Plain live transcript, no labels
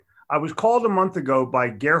I was called a month ago by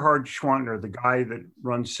Gerhard Schwantner, the guy that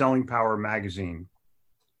runs Selling Power magazine.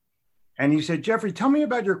 And he said, Jeffrey, tell me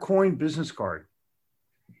about your coin business card.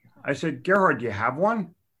 I said, Gerhard, do you have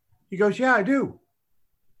one? He goes, yeah, I do.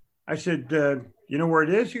 I said, you know where it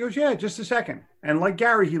is? He goes, yeah, just a second. And like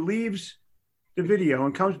Gary, he leaves the video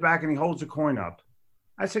and comes back and he holds a coin up.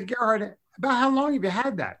 I said, Gerhard, about how long have you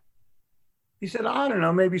had that? He said, I don't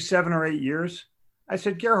know, maybe 7 or 8 years. I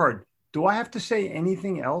said, Gerhard, do I have to say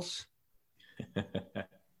anything else?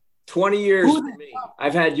 20 years for me.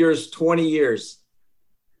 I've had yours 20 years.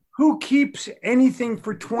 Who keeps anything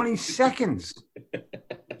for 20 seconds?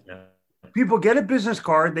 People get a business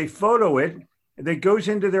card, they photo it, that goes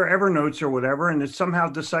into their Evernotes or whatever, and it somehow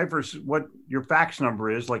deciphers what your fax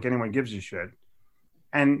number is, like anyone gives a shit.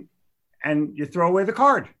 And you throw away the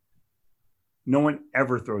card. No one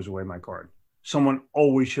ever throws away my card. Someone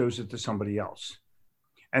always shows it to somebody else.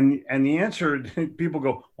 And the answer, people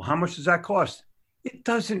go, well, how much does that cost? It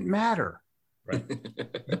doesn't matter. Right.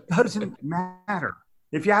 It doesn't matter.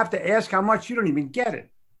 If you have to ask how much, you don't even get it.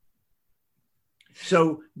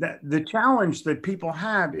 So the challenge that people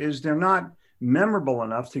have is they're not memorable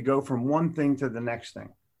enough to go from one thing to the next thing.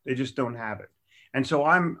 They just don't have it. And so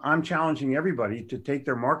I'm challenging everybody to take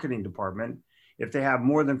their marketing department, if they have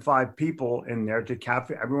more than 5 people in there, to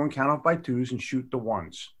everyone count off by 2s and shoot the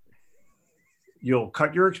 1s. You'll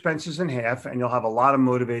cut your expenses in half and you'll have a lot of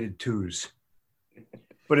motivated 2s.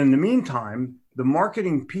 But in the meantime, the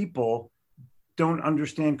marketing people don't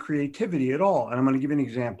understand creativity at all. And I'm going to give you an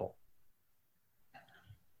example.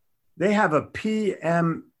 They have a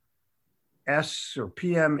PMS or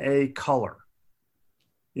PMA color.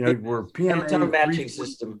 You know, we're PMA Pantone matching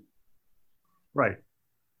system. Right.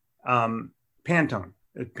 Pantone.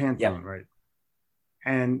 It's Pantone, yep. Right.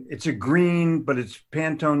 And it's a green, but it's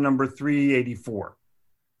Pantone number 384.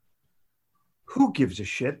 Who gives a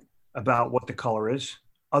shit about what the color is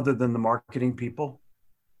other than the marketing people?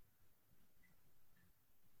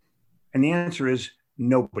 And the answer is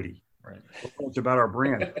nobody. Right. It's about our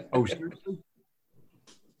brand. Oh, seriously?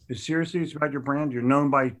 Seriously, it's about your brand? You're known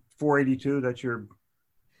by 482? That's your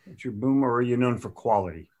boom, or are you known for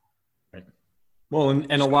quality? Right. Well,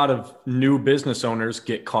 and a lot of new business owners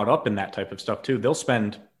get caught up in that type of stuff too. They'll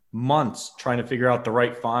spend months trying to figure out the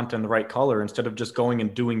right font and the right color instead of just going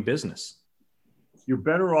and doing business. You're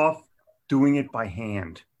better off doing it by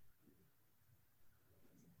hand.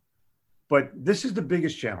 But this is the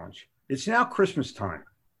biggest challenge. It's now Christmas time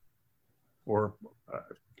or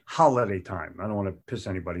holiday time. I don't want to piss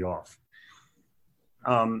anybody off.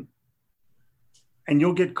 And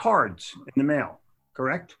you'll get cards in the mail,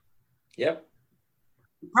 correct? Yep.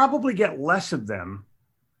 You probably get less of them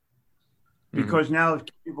because now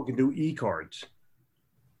people can do e-cards.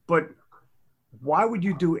 But why would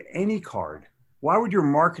you do any card? Why would your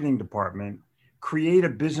marketing department create a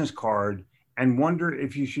business card and wonder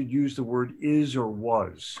if you should use the word is or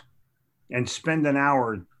was and spend an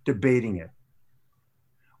hour debating it?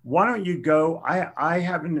 Why don't you go? I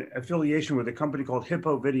have an affiliation with a company called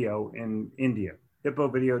Hippo Video in India,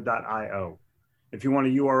 hippovideo.io. If you want a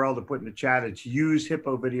URL to put in the chat, it's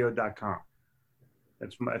usehippovideo.com.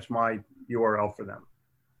 That's my URL for them.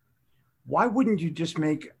 Why wouldn't you just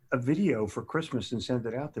make a video for Christmas and send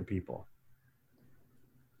it out to people?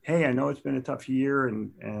 Hey, I know it's been a tough year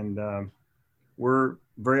and we're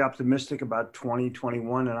very optimistic about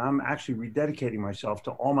 2021, and I'm actually rededicating myself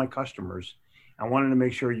to all my customers. I wanted to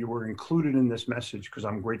make sure you were included in this message because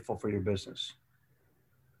I'm grateful for your business.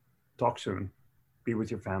 Talk soon. Be with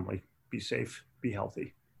your family. Be safe. Be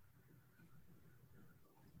healthy.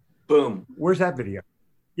 Boom. Where's that video?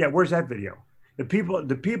 Yeah, where's that video? The people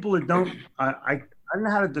that don't, I don't know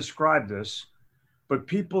how to describe this, but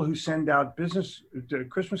people who send out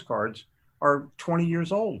Christmas cards are 20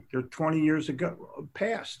 years old. They're 20 years ago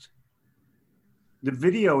past. The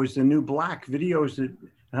video is the new black. Video is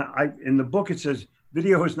in the book, it says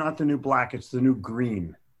video is not the new black, it's the new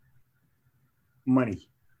green. Money.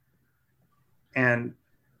 And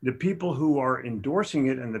the people who are endorsing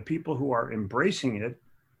it and the people who are embracing it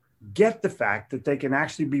get the fact that they can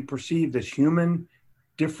actually be perceived as human,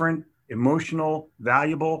 different, emotional,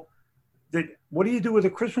 valuable. What do you do with a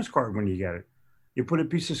Christmas card when you get it? You put a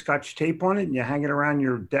piece of Scotch tape on it and you hang it around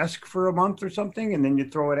your desk for a month or something, and then you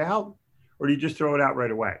throw it out, or do you just throw it out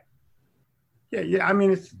right away? Yeah. I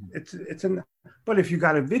mean, but if you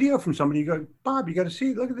got a video from somebody, you go, Bob, you got to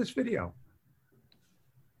see, look at this video.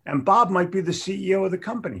 And Bob might be the CEO of the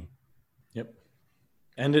company. Yep.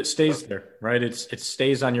 And it stays there, right? It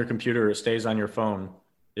stays on your computer. It stays on your phone.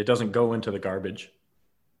 It doesn't go into the garbage.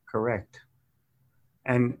 Correct.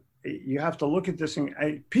 And you have to look at this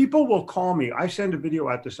thing. People will call me. I send a video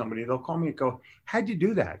out to somebody. They'll call me and go, how'd you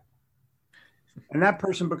do that? And that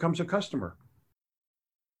person becomes a customer.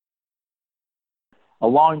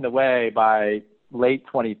 Along the way, by late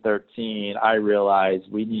 2013, I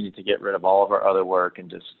realized we needed to get rid of all of our other work and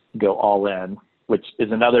just go all in, which is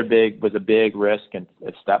was a big risk and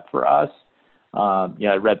a step for us.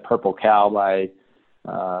 I read Purple Cow by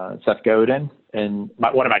Seth Godin, and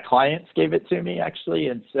one of my clients gave it to me actually.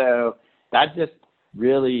 And so that just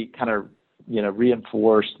really kind of,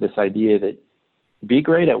 reinforced this idea that be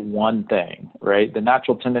great at one thing, right? The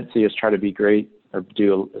natural tendency is try to be great or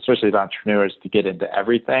especially as entrepreneurs, to get into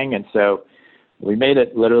everything. And so we made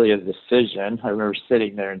it literally a decision. I remember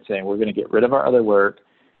sitting there and saying, we're going to get rid of our other work.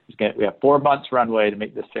 We have 4 months runway to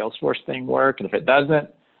make this Salesforce thing work. And if it doesn't,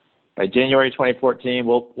 by January 2014,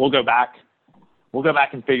 we'll go back. We'll go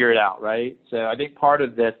back and figure it out, right? So I think part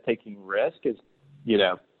of this taking risk is,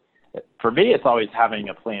 for me, it's always having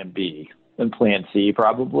a plan B and plan C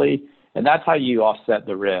probably. And that's how you offset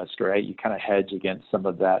the risk, right? You kind of hedge against some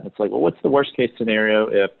of that. And it's like, well, what's the worst case scenario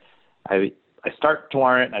if I start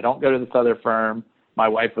Torrent and I don't go to this other firm? My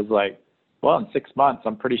wife was like, well, in 6 months,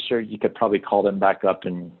 I'm pretty sure you could probably call them back up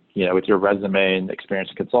and, with your resume and experience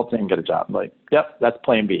in consulting and get a job. I'm like, yep, that's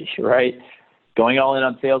plan B, right? Going all in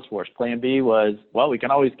on Salesforce. Plan B was, well, we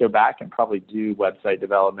can always go back and probably do website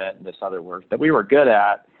development and this other work that we were good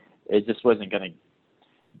at. It just wasn't going to,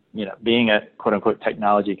 being a quote unquote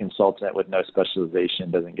technology consultant with no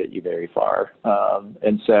specialization doesn't get you very far.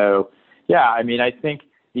 And so, I think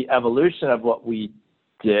the evolution of what we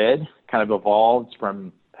did kind of evolved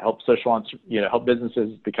from help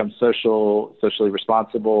businesses become socially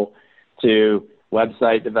responsible to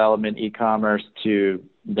website development, e-commerce, to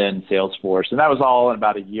then Salesforce. And that was all in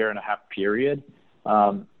about a 1.5 year period.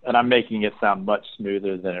 And I'm making it sound much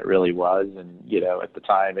smoother than it really was. And, at the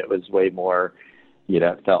time it was way more,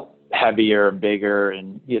 it felt heavier and bigger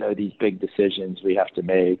and, these big decisions we have to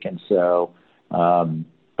make. And so,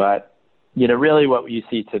 really what you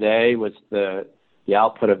see today was the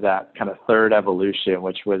output of that kind of third evolution,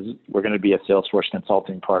 which was we're going to be a Salesforce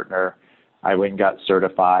consulting partner. I went and got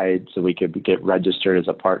certified so we could get registered as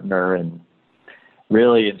a partner. And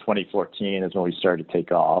really in 2014 is when we started to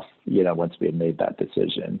take off, once we had made that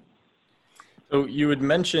decision. So you had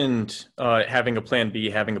mentioned having a plan B,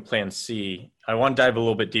 having a plan C. I want to dive a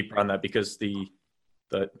little bit deeper on that because the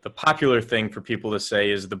popular thing for people to say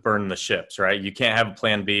is the burn the ships, right? You can't have a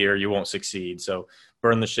plan B or you won't succeed. So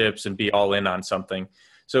burn the ships and be all in on something.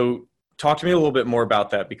 So talk to me a little bit more about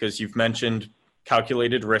that, because you've mentioned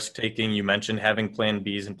calculated risk taking. You mentioned having plan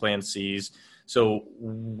Bs and plan Cs. So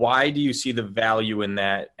why do you see the value in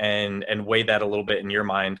that and weigh that a little bit in your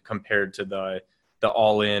mind compared to the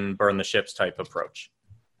all in, burn the ships type approach?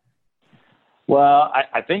 Well,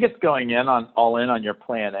 I think it's going all in on your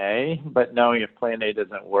plan A, but knowing if plan A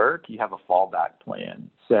doesn't work, you have a fallback plan.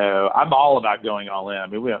 So I'm all about going all in. I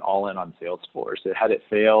mean, we went all in on Salesforce. Had it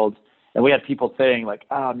failed, and we had people saying like,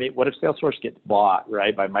 what if Salesforce gets bought,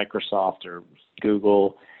 right, by Microsoft or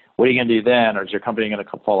Google? What are you going to do then? Or is your company going to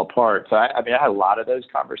fall apart? So I had a lot of those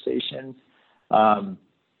conversations.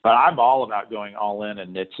 But I'm all about going all in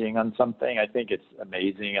and niching on something. I think it's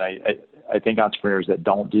amazing. And I think entrepreneurs that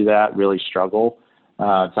don't do that really struggle. So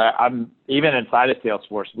I'm even inside of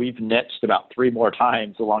Salesforce, we've niched about 3 more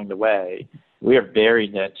times along the way. We are very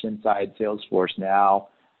niche inside Salesforce now.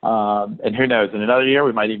 And who knows, in another year,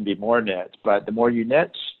 we might even be more niche. But the more you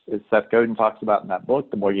niche, as Seth Godin talks about in that book,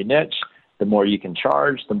 the more you niche, the more you can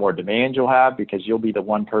charge, the more demand you'll have, because you'll be the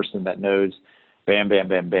one person that knows bam, bam,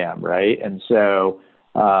 bam, bam, right? And so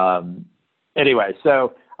anyway,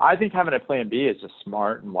 so I think having a plan B is just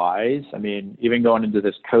smart and wise. I mean, even going into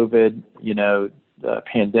this COVID, the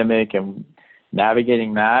pandemic and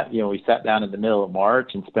navigating that, we sat down in the middle of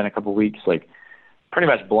March and spent a couple of weeks, like pretty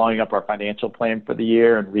much blowing up our financial plan for the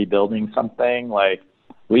year and rebuilding something. Like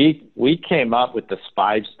we came up with this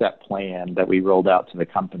 5-step plan that we rolled out to the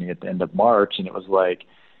company at the end of March. And it was like,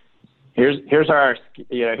 here's our,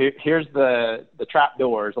 here's the trap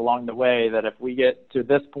doors along the way that if we get to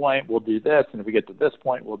this point, we'll do this. And if we get to this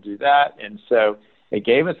point, we'll do that. And so it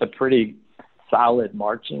gave us a pretty solid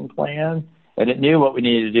marching plan, and it knew what we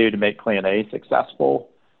needed to do to make plan A successful.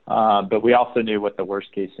 But we also knew what the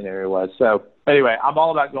worst case scenario was. So anyway, I'm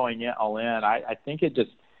all about going all in. I think it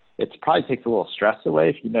probably takes a little stress away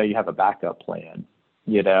if you have a backup plan,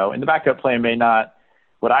 and the backup plan may not,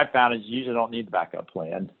 what I've found is you usually don't need the backup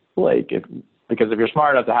plan. Because if you're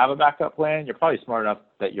smart enough to have a backup plan, you're probably smart enough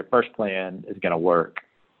that your first plan is going to work,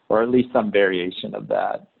 or at least some variation of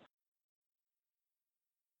that.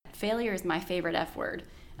 Failure is my favorite F word.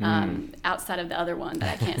 outside of the other one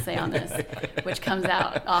that I can't say on this, which comes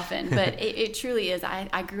out often. But it truly is.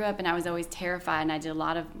 I grew up and I was always terrified, and I did a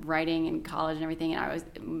lot of writing in college and everything.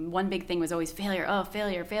 And one big thing was always failure. Oh,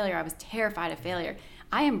 failure, failure. I was terrified of failure.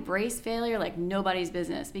 I embrace failure like nobody's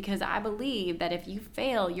business, because I believe that if you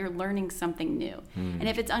fail, you're learning something new. And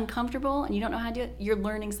if it's uncomfortable and you don't know how to do it, you're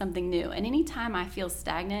learning something new. And anytime I feel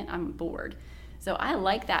stagnant, I'm bored. So I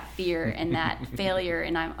like that fear and that failure,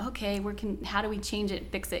 and I'm okay. How do we change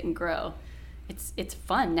it, fix it, and grow? It's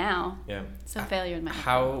fun now. Yeah. So failure in my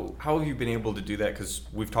how have you been able to do that? Because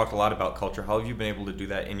we've talked a lot about culture. How have you been able to do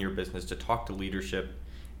that in your business, to talk to leadership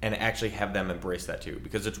and actually have them embrace that too?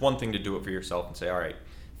 Because it's one thing to do it for yourself and say, all right,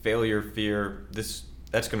 failure, fear,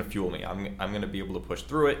 that's going to fuel me. I'm going to be able to push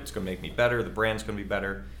through it. It's going to make me better. The brand's going to be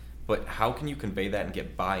better. But how can you convey that and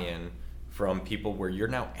get buy-in from people where you're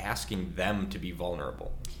now asking them to be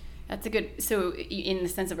vulnerable? That's a good, so in the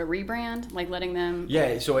sense of a rebrand, like letting them.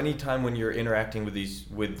 Yeah, so anytime when you're interacting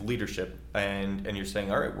with leadership and you're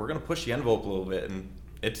saying, all right, we're going to push the envelope a little bit, and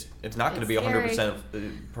it's not going to be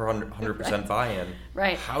 100% buy-in.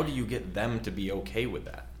 Right. How do you get them to be okay with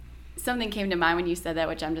that? Something came to mind when you said that,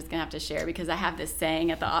 which I'm just going to have to share, because I have this saying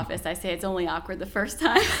at the office. I say it's only awkward the first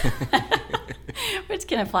time, which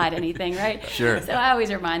can apply to anything, right? Sure. So I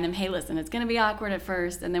always remind them, hey, listen, it's going to be awkward at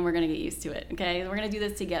first, and then we're going to get used to it, okay? We're going to do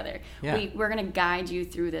this together. Yeah. We're going to guide you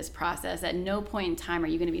through this process. At no point in time are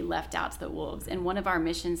you going to be left out to the wolves. And one of our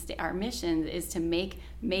missions is to make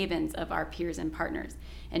mavens of our peers and partners.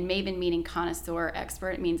 And maven meaning connoisseur,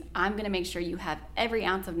 expert. It means I'm going to make sure you have every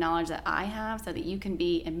ounce of knowledge that I have so that you can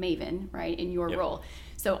be a maven, right, in your role.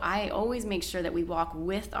 So I always make sure that we walk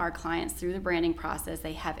with our clients through the branding process.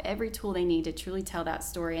 They have every tool they need to truly tell that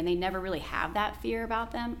story, and they never really have that fear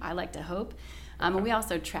about them, I like to hope. And we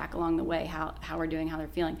also track along the way how we're doing, how they're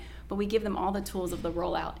feeling. But we give them all the tools of the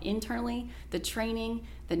rollout internally, the training,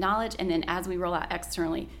 the knowledge, and then as we roll out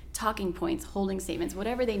externally, talking points, holding statements,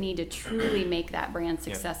 whatever they need to truly make that brand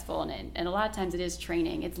successful. And a lot of times it is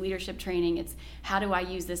training. It's leadership training. It's how do I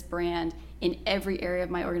use this brand in every area of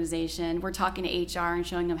my organization. We're talking to HR and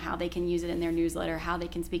showing them how they can use it in their newsletter, how they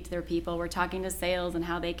can speak to their people. We're talking to sales and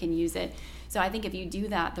how they can use it. So I think if you do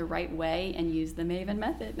that the right way and use the Maven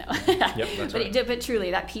method, That's right. But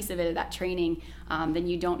truly that piece of it, that training, then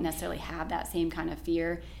you don't necessarily have that same kind of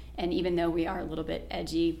fear. And even though we are a little bit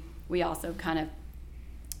edgy, we also kind of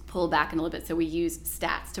pull back in a little bit. So we use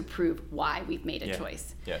stats to prove why we've made a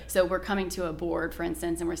choice. Yeah. So we're coming to a board, for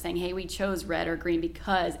instance, and we're saying, hey, we chose red or green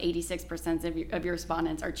because 86% of your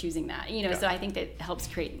respondents are choosing that. So I think that helps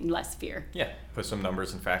create less fear. Yeah, put some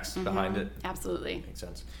numbers and facts behind it. Absolutely. Makes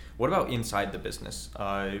sense. What about inside the business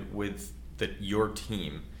with your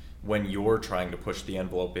team when you're trying to push the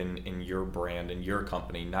envelope in your brand and your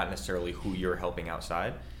company, not necessarily who you're helping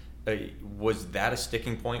outside? Was that a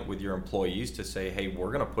sticking point with your employees to say, hey,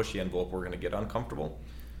 we're going to push the envelope, we're going to get uncomfortable?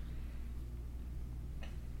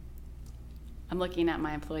 I'm looking at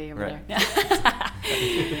my employee over Right. there.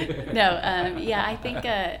 No, I think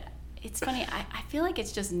it's funny. I feel like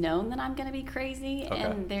it's just known that I'm going to be crazy,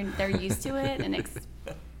 and they're used to it, and it's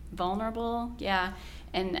vulnerable. Yeah,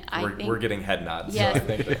 and We're getting head nods. Yes, So I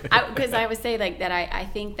think because I would say like that. I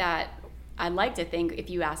think that I'd like to think, if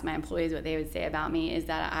you ask my employees what they would say about me, is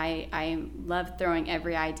that I love throwing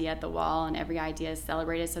every idea at the wall, and every idea is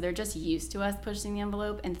celebrated. So they're just used to us pushing the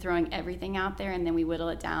envelope and throwing everything out there, and then we whittle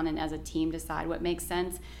it down and as a team decide what makes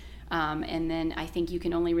sense. And then I think you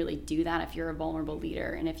can only really do that if you're a vulnerable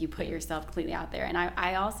leader and if you put yourself completely out there. And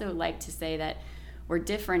I also like to say that we're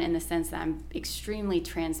different in the sense that I'm extremely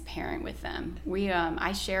transparent with them.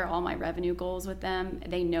 I share all my revenue goals with them.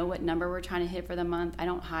 They know what number we're trying to hit for the month. I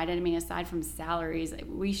don't hide anything aside from salaries.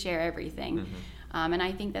 We share everything. Mm-hmm. And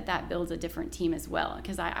I think that builds a different team as well,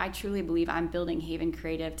 because I truly believe I'm building Haven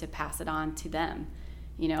Creative to pass it on to them.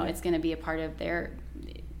 It's going to be a part of their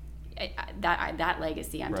that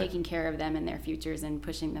legacy. I'm taking care of them and their futures and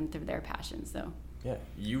pushing them through their passions. So yeah,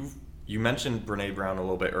 you mentioned Brene Brown a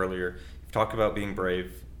little bit earlier. You've talked about being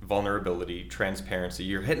brave, vulnerability, transparency.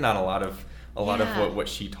 You're hitting on a lot of what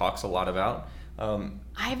she talks a lot about. I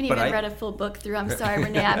haven't even read a full book through. I'm sorry,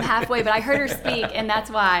 Renee. I'm halfway, but I heard her speak, and that's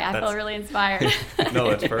why I felt really inspired. No,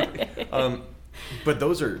 that's perfect. But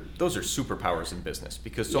those are superpowers in business,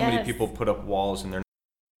 because so many people put up walls and they're.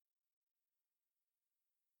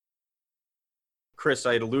 Chris,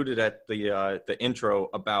 I had alluded at the intro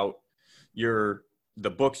about the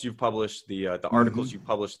books you've published, the articles you've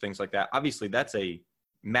published, things like that. Obviously, that's a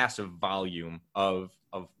massive volume of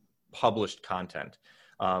published content,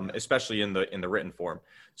 especially in the written form.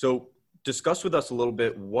 So discuss with us a little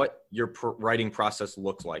bit what your writing process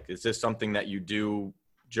looks like. Is this something that you do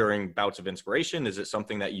during bouts of inspiration? Is it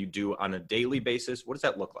something that you do on a daily basis? What does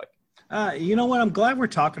that look like? You know what? I'm glad we're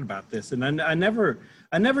talking about this, and I never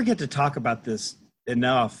get to talk about this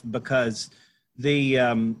enough, because the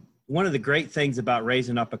one of the great things about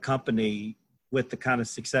raising up a company with the kind of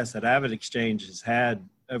success that AvidXchange has had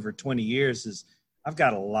over 20 years is I've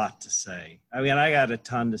got a lot to say. I mean, I got a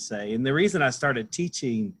ton to say, and the reason I started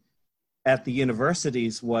teaching at the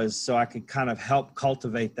universities was so I could kind of help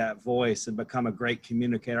cultivate that voice and become a great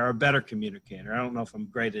communicator, or a better communicator. I don't know if I'm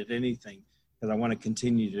great at anything, because I want to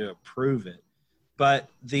continue to improve it. But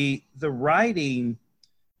the writing,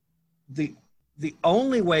 the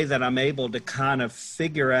only way that I'm able to kind of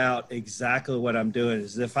figure out exactly what I'm doing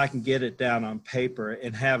is if I can get it down on paper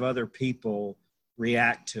and have other people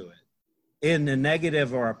react to it in a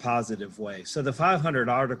negative or a positive way. So the 500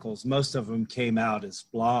 articles, most of them came out as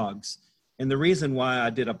blogs. And the reason why I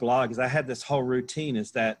did a blog is I had this whole routine is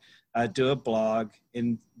that I do a blog,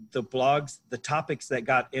 and the blogs, the topics that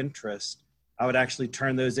got interest, I would actually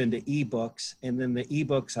turn those into ebooks. And then the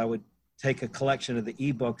ebooks, I would take a collection of the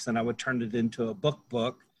ebooks and I would turn it into a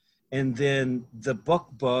book. And then the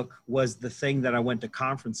book was the thing that I went to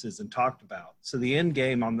conferences and talked about. So the end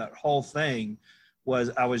game on that whole thing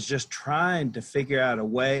was I was just trying to figure out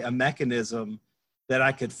a mechanism that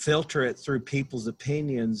I could filter it through people's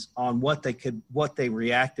opinions on what they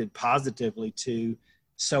reacted positively to,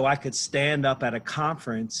 so I could stand up at a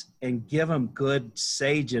conference and give them good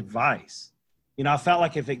sage advice. You know, I felt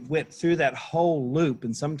like if it went through that whole loop,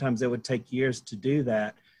 and sometimes it would take years to do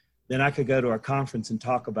that, then I could go to a conference and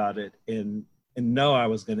talk about it and know I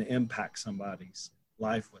was going to impact somebody's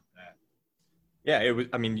life with that. Yeah, it was.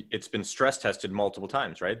 I mean, it's been stress tested multiple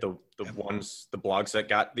times, right? The blogs that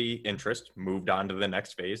got the interest moved on to the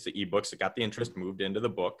next phase. The ebooks that got the interest moved into the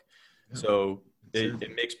book. Yeah. So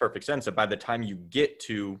it makes perfect sense that by the time you get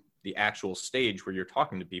to the actual stage where you're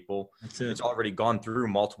talking to people, it's already gone through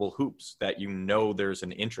multiple hoops that there's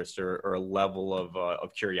an interest or a level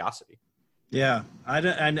of curiosity. Yeah,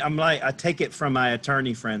 I take it from my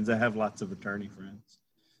attorney friends. I have lots of attorney friends.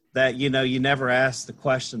 That, you know, you never ask the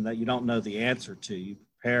question that you don't know the answer to. You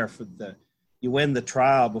prepare you win the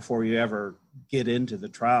trial before you ever get into the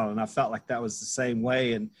trial. And I felt like that was the same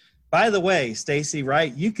way. And by the way, Stacy,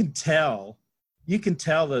 right, you can tell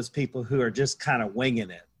those people who are just kind of winging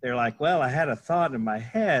it. They're like, well, I had a thought in my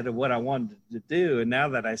head of what I wanted to do, and now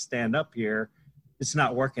that I stand up here, it's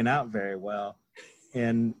not working out very well.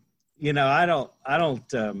 And, you know, I'm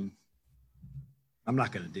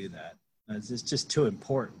not going to do that. It's just too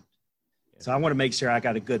important. So I want to make sure I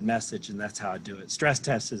got a good message, and that's how I do it. Stress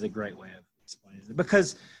test is a great way of explaining it,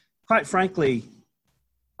 because quite frankly,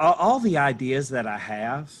 all the ideas that I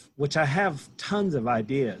have, which I have tons of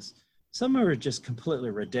ideas, some are just completely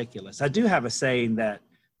ridiculous. I do have a saying that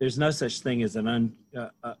there's no such thing as an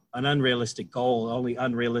unrealistic goal, only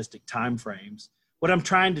unrealistic timeframes. What I'm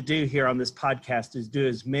trying to do here on this podcast is do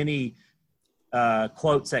as many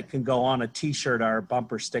quotes that can go on a t-shirt or a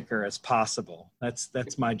bumper sticker as possible.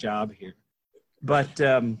 That's my job here. But,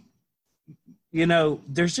 you know,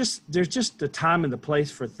 there's just a time and the place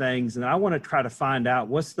for things. And I want to try to find out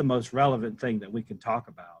what's the most relevant thing that we can talk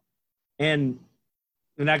about. And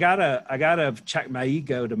I gotta check my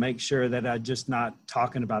ego to make sure that I'm just not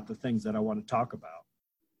talking about the things that I want to talk about.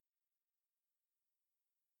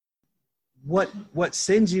 What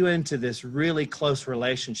sends you into this really close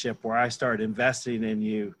relationship where I start investing in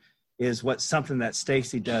you is something that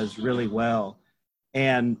Stacy does really well.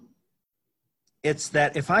 And it's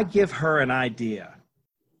that if I give her an idea,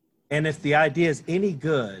 and if the idea is any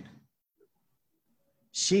good,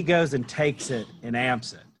 she goes and takes it and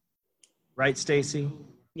amps it. Right, Stacy?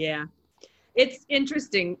 Yeah. It's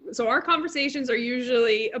interesting. So our conversations are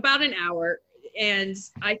usually about an hour. And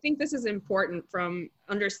I think this is important from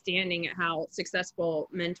understanding how successful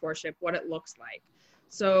mentorship, what it looks like.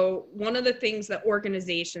 So one of the things that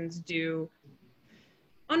organizations do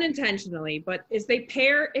unintentionally, but is they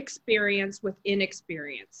pair experience with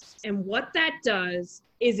inexperience. And what that does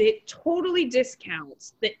is it totally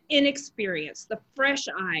discounts the inexperience, the fresh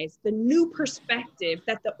eyes, the new perspective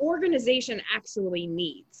that the organization actually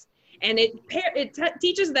needs. And it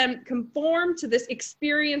teaches them conform to this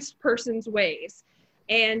experienced person's ways.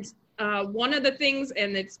 And one of the things,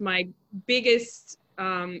 and it's my biggest,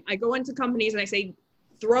 I go into companies and I say,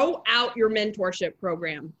 throw out your mentorship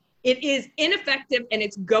program. It is ineffective and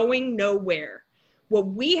it's going nowhere. What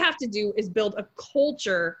we have to do is build a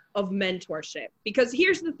culture of mentorship. Because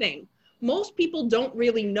here's the thing, most people don't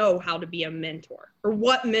really know how to be a mentor or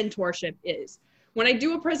what mentorship is. When I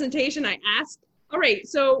do a presentation, I ask, all right,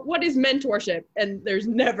 so what is mentorship? And there's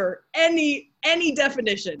never any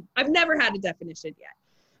definition. I've never had a definition yet.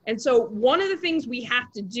 And so one of the things we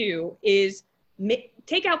have to do is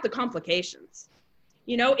take out the complications.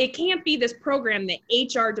 You know, it can't be this program that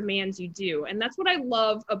HR demands you do. And that's what I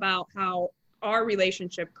love about how our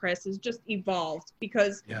relationship, Chris, has just evolved,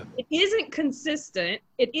 because it isn't consistent.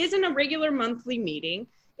 It isn't a regular monthly meeting.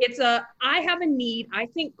 It's I have a need. I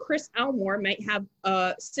think Chris Elmore might have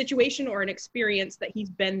a situation or an experience that he's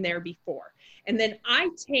been there before. And then I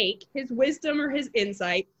take his wisdom or his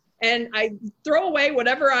insight and I throw away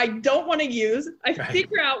whatever I don't want to use. I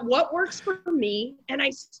figure out what works for me, and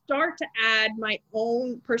I start to add my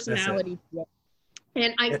own personality to it.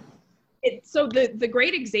 And so the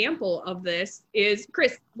great example of this is,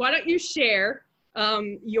 Chris, why don't you share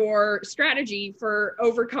your strategy for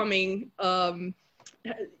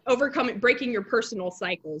breaking your personal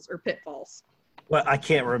cycles or pitfalls? Well, I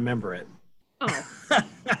can't remember it. Oh.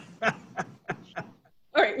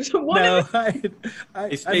 All right. So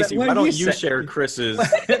hey, Stacy, why don't you share Chris's?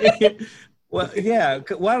 Well, yeah.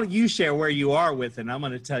 Why don't you share where you are with it? And I'm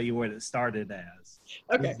going to tell you what it started as.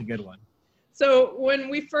 Okay. That's a good one. So when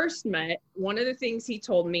we first met, one of the things he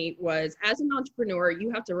told me was, as an entrepreneur,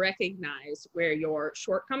 you have to recognize where your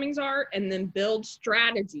shortcomings are and then build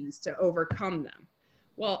strategies to overcome them.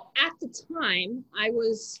 Well, at the time, I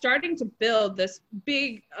was starting to build this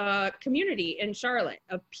big community in Charlotte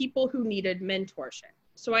of people who needed mentorship.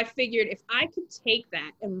 So I figured if I could take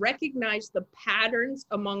that and recognize the patterns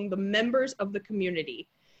among the members of the community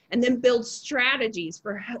and then build strategies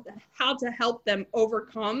for how to help them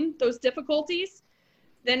overcome those difficulties,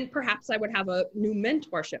 then perhaps I would have a new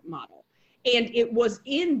mentorship model. And it was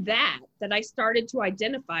in that I started to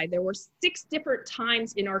identify there were 6 different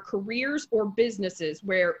times in our careers or businesses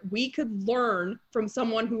where we could learn from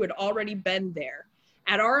someone who had already been there,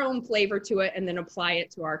 add our own flavor to it, and then apply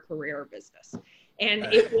it to our career or business. And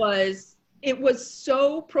it was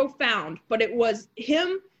so profound, but it was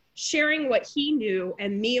him sharing what he knew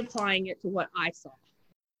and me applying it to what I saw.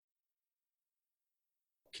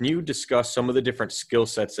 Can you discuss some of the different skill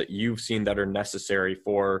sets that you've seen that are necessary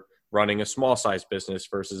for running a small size business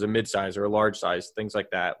versus a mid-size or a large size, things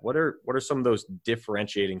like that? What are some of those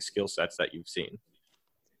differentiating skill sets that you've seen?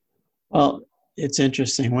 Well, it's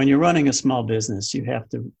interesting. When you're running a small business, you have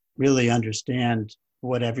to really understand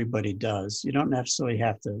what everybody does. You don't necessarily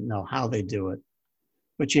have to know how they do it,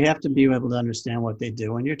 but you have to be able to understand what they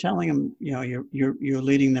do. And you're telling them, you know, you're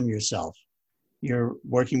leading them yourself. You're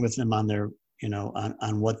working with them on their, you know,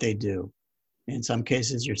 on what they do. In some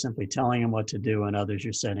cases, you're simply telling them what to do, and others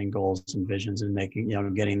you're setting goals and visions and making, you know,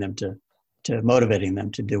 getting them to motivating them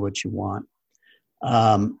to do what you want.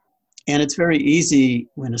 And it's very easy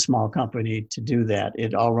when a small company to do that.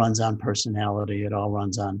 It all runs on personality. It all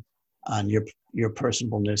runs on your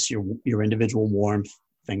personableness, your individual warmth,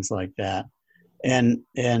 things like that. And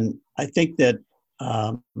I think that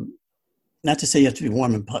not to say you have to be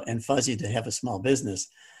warm and fuzzy to have a small business,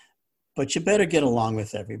 but you better get along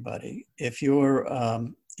with everybody. If you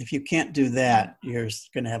can't do that, you're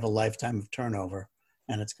going to have a lifetime of turnover,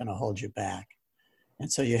 and it's going to hold you back.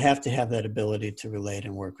 And so you have to have that ability to relate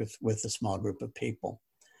and work with a small group of people.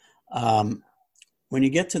 When you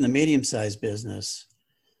get to the medium-sized business,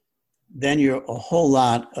 then you're a whole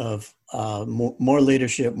lot of more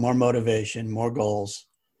leadership, more motivation, more goals,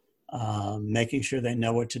 making sure they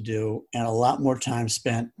know what to do, and a lot more time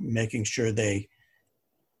spent making sure they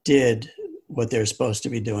did what they're supposed to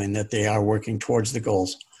be doing, that they are working towards the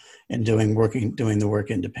goals and doing the work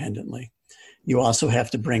independently. You also have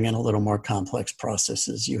to bring in a little more complex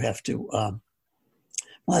processes. You have to,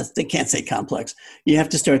 well, they can't say complex. You have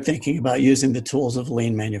to start thinking about using the tools of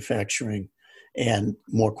lean manufacturing and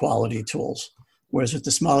more quality tools. Whereas with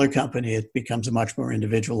the smaller company, it becomes much more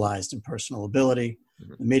individualized and personal ability.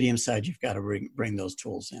 Mm-hmm. The medium side, you've got to bring those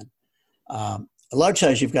tools in. A large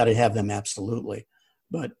size, you've got to have them absolutely.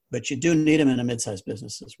 But you do need them in a mid-sized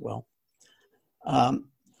business as well. The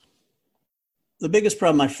biggest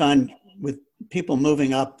problem I find with people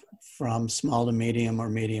moving up from small to medium or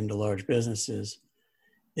medium to large businesses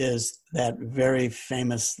is that very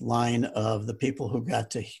famous line of the people who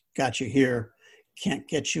got you here can't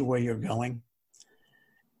get you where you're going.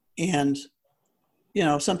 And, you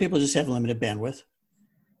know, some people just have limited bandwidth.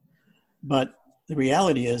 But the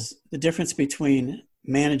reality is the difference between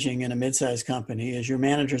managing in a mid-sized company is your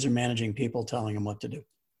managers are managing people, telling them what to do.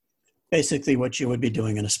 Basically what you would be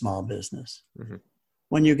doing in a small business. Mm-hmm.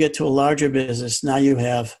 When you get to a larger business, now you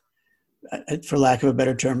have, for lack of a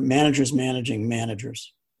better term, managers managing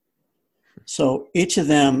managers. So each of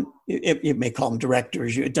them, you may call them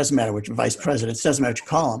directors, it doesn't matter which, vice presidents, it doesn't matter what you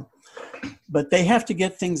call them, but they have to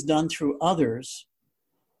get things done through others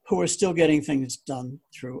who are still getting things done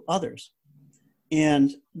through others.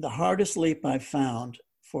 And the hardest leap I've found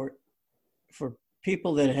for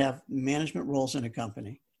people that have management roles in a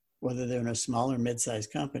company, whether they're in a small or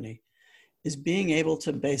mid-sized company, is being able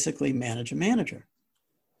to basically manage a manager.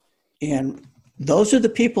 And those are the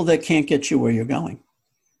people that can't get you where you're going,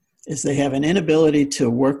 is they have an inability to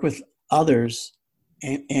work with others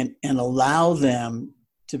and allow them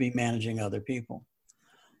to be managing other people.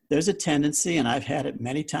 There's a tendency, and I've had it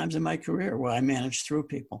many times in my career, where I manage through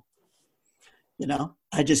people. You know,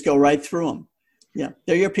 I just go right through them. Yeah,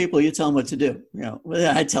 they're your people. You tell them what to do. You know,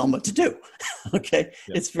 well, I tell them what to do. Okay,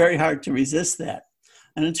 yeah. It's very hard to resist that.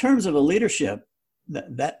 And in terms of a leadership,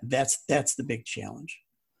 that's the big challenge.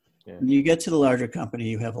 Yeah. When you get to the larger company,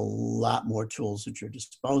 you have a lot more tools at your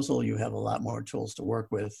disposal. You have a lot more tools to work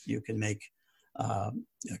with. You can make,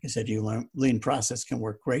 like I said, lean process can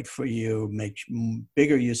work great for you. Make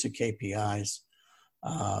bigger use of KPIs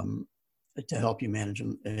to help you manage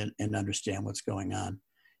and understand what's going on.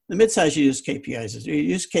 The mid-size, you use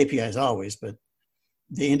KPIs always, but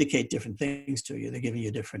they indicate different things to you. They're giving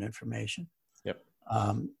you different information. Yep.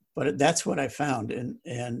 But that's what I found.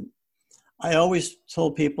 And I always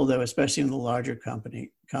told people that, especially in the larger companies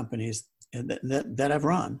that I've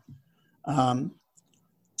run,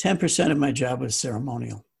 10% of my job was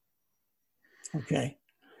ceremonial. Okay.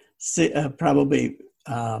 Probably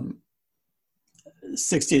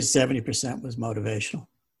 60 to 70% was motivational.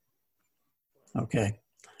 Okay.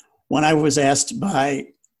 When I was asked by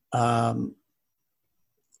some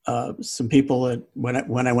people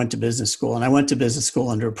when I went to business school, and I went to business school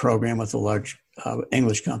under a program with a large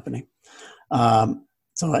English company.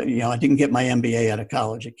 So I didn't get my MBA out of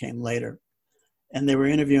college. It came later. And they were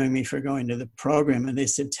interviewing me for going to the program. And they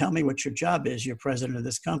said, tell me what your job is. You're president of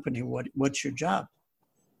this company. What's your job?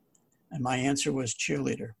 And my answer was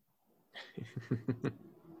cheerleader.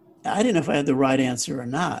 I didn't know if I had the right answer or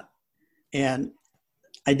not. And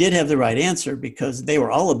I did have the right answer because they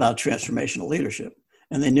were all about transformational leadership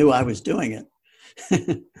and they knew I was doing it.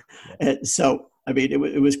 And so, I mean,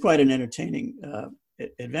 it was quite an entertaining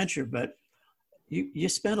adventure, but you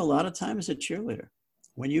spend a lot of time as a cheerleader.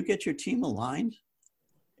 When you get your team aligned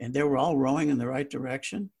and they were all rowing in the right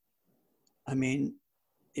direction, I mean,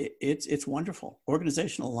 it's wonderful.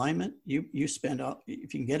 Organizational alignment, you spend,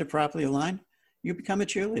 if you can get it properly aligned, you become a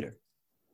cheerleader.